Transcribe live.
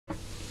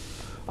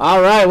All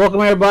right,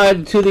 welcome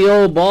everybody to the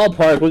old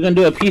ballpark. We're gonna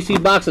do a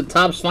PC box of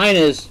Topps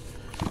Finest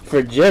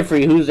for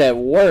Jeffrey, who's at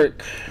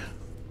work.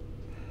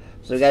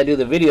 So we gotta do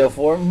the video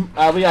for him.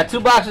 We got 2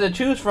 boxes to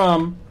choose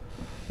from.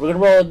 We're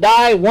gonna roll a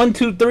die. 1,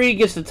 2, 3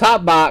 gets the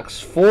top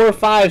box. 4,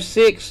 5,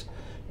 6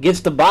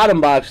 gets the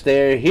bottom box.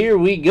 There. Here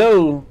we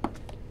go.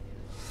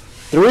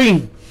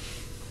 3,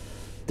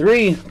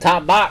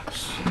 top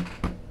box.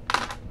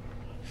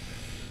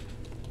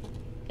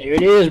 Here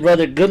it is,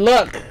 brother. Good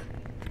luck.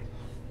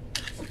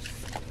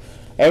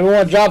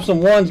 Everyone drop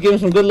some ones, give him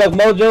some good luck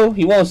mojo.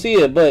 He won't see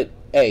it, but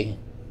hey,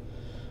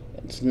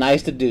 it's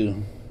nice to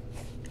do.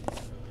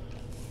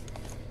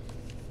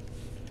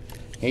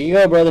 Here you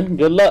go, brother.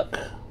 Good luck.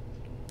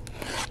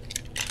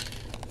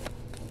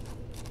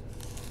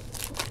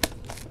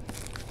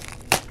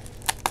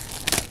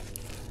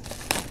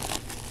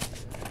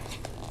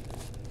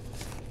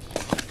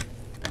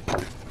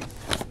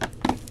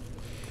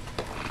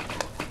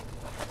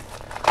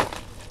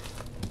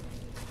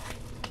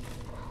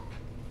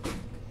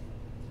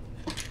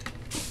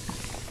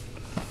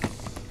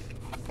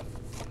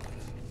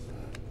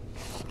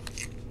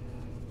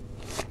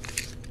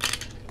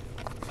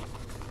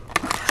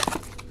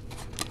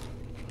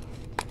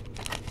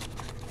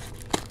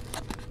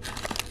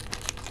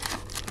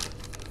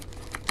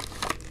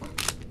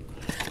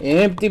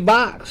 Empty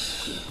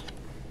box.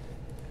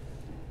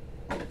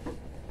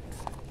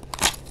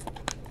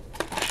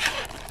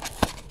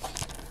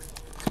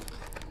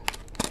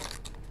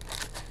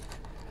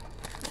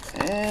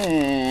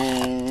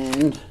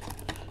 And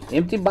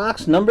empty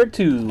box number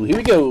 2. Here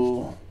we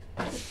go.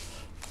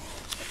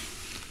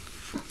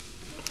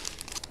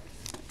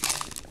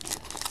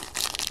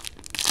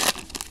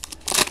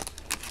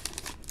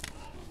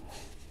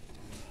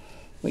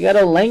 We got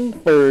a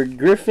Langford,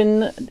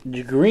 Griffin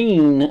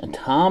Green,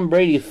 Tom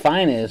Brady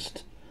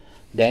Finest,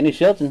 Danny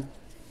Shelton.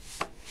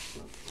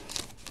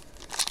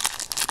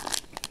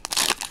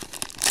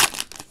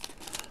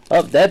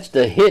 Oh, that's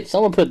the hit.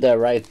 Someone put that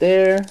right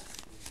there.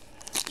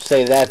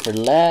 Save that for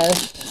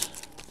last.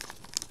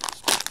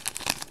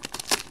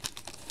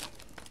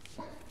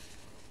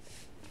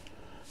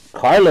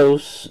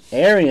 Carlos,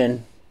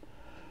 Arian,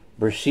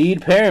 Brashid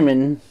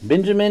Perriman,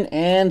 Benjamin,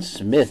 and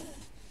Smith.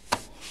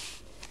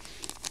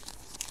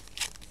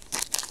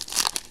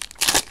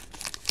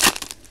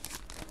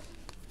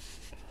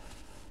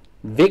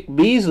 Vic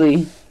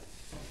Beasley,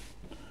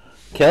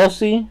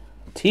 Kelsey,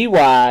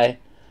 T.Y.,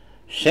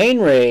 Shane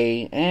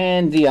Ray,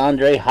 and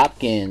DeAndre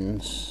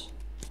Hopkins.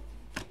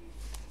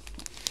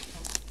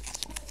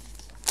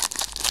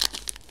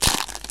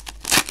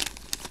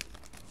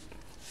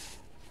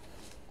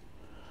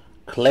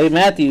 Clay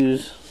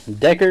Matthews,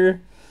 Decker,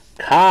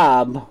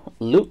 Cobb,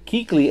 Luke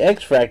Kuechly,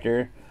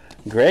 X-Factor,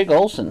 Greg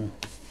Olson.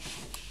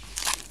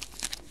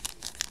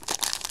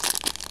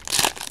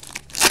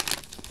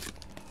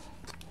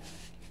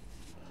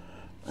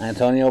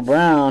 Antonio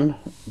Brown,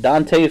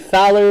 Dante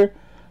Fowler,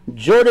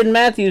 Jordan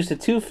Matthews to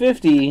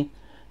 250,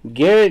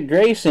 Garrett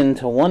Grayson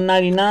to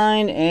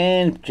 199,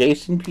 and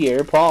Jason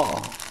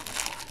Pierre-Paul.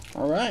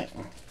 All right.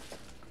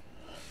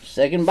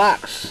 Second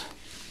box.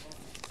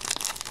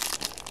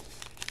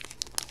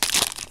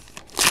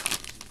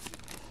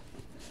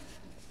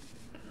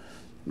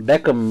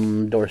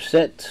 Beckham,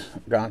 Dorsett,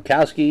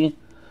 Gronkowski.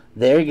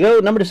 There you go.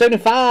 Number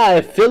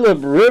 75, Phillip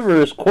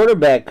Rivers,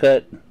 quarterback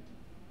cut.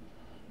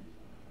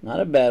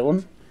 Not a bad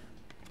one.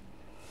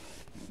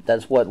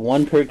 That's what,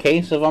 1 per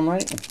case, if I'm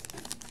right?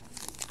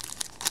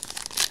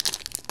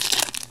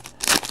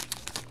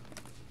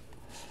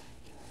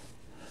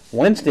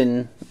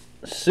 Winston,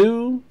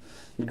 Sue,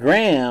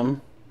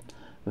 Graham,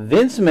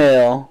 Vince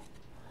Mail,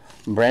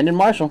 Brandon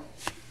Marshall.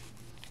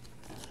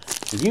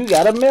 You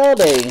got a mail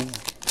day.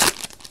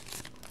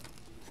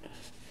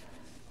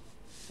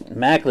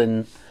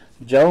 Macklin,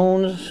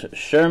 Jones,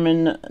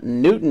 Sherman,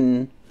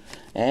 Newton,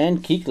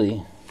 and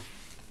Kuechly.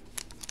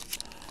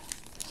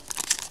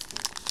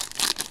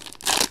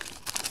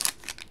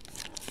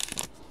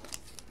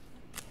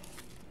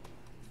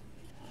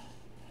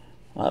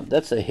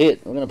 That's a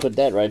hit. We're going to put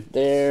that right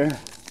there.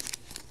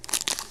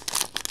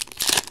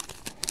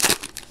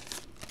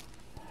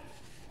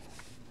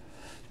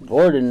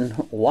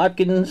 Gordon,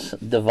 Watkins,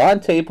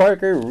 Devontae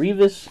Parker,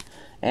 Revis,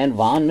 and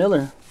Von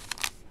Miller.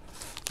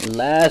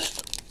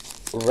 Last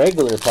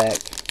regular pack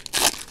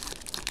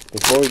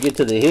before we get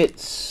to the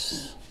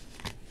hits.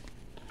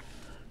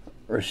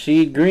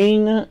 Rasheed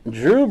Green,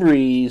 Drew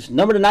Brees,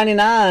 number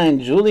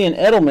 99, Julian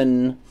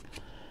Edelman,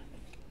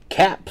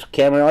 Caps,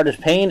 Cameron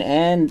Artis-Payne,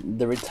 and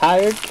the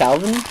retired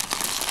Calvin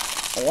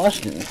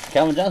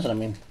Johnson, I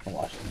mean,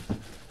 Washington.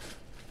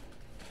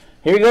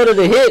 Here we go to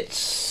the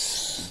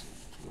hits.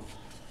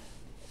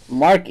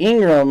 Mark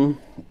Ingram,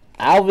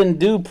 Alvin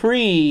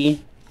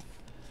Dupree,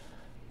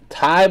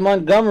 Ty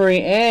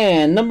Montgomery,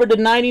 and number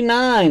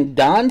 99,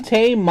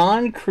 Dante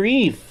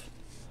Moncrief,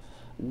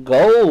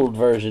 gold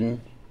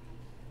version.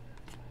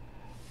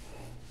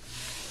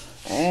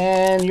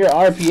 And your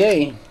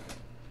RPA.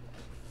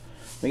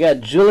 We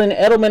got Julian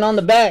Edelman on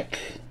the back.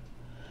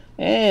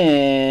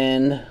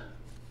 And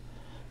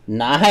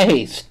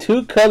Nice.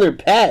 2-color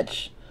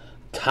patch.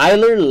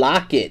 Tyler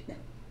Lockett.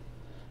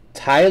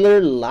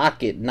 Tyler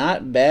Lockett.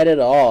 Not bad at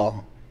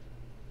all.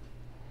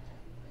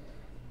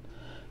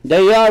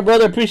 There you are,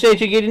 brother.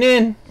 Appreciate you getting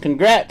in.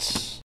 Congrats.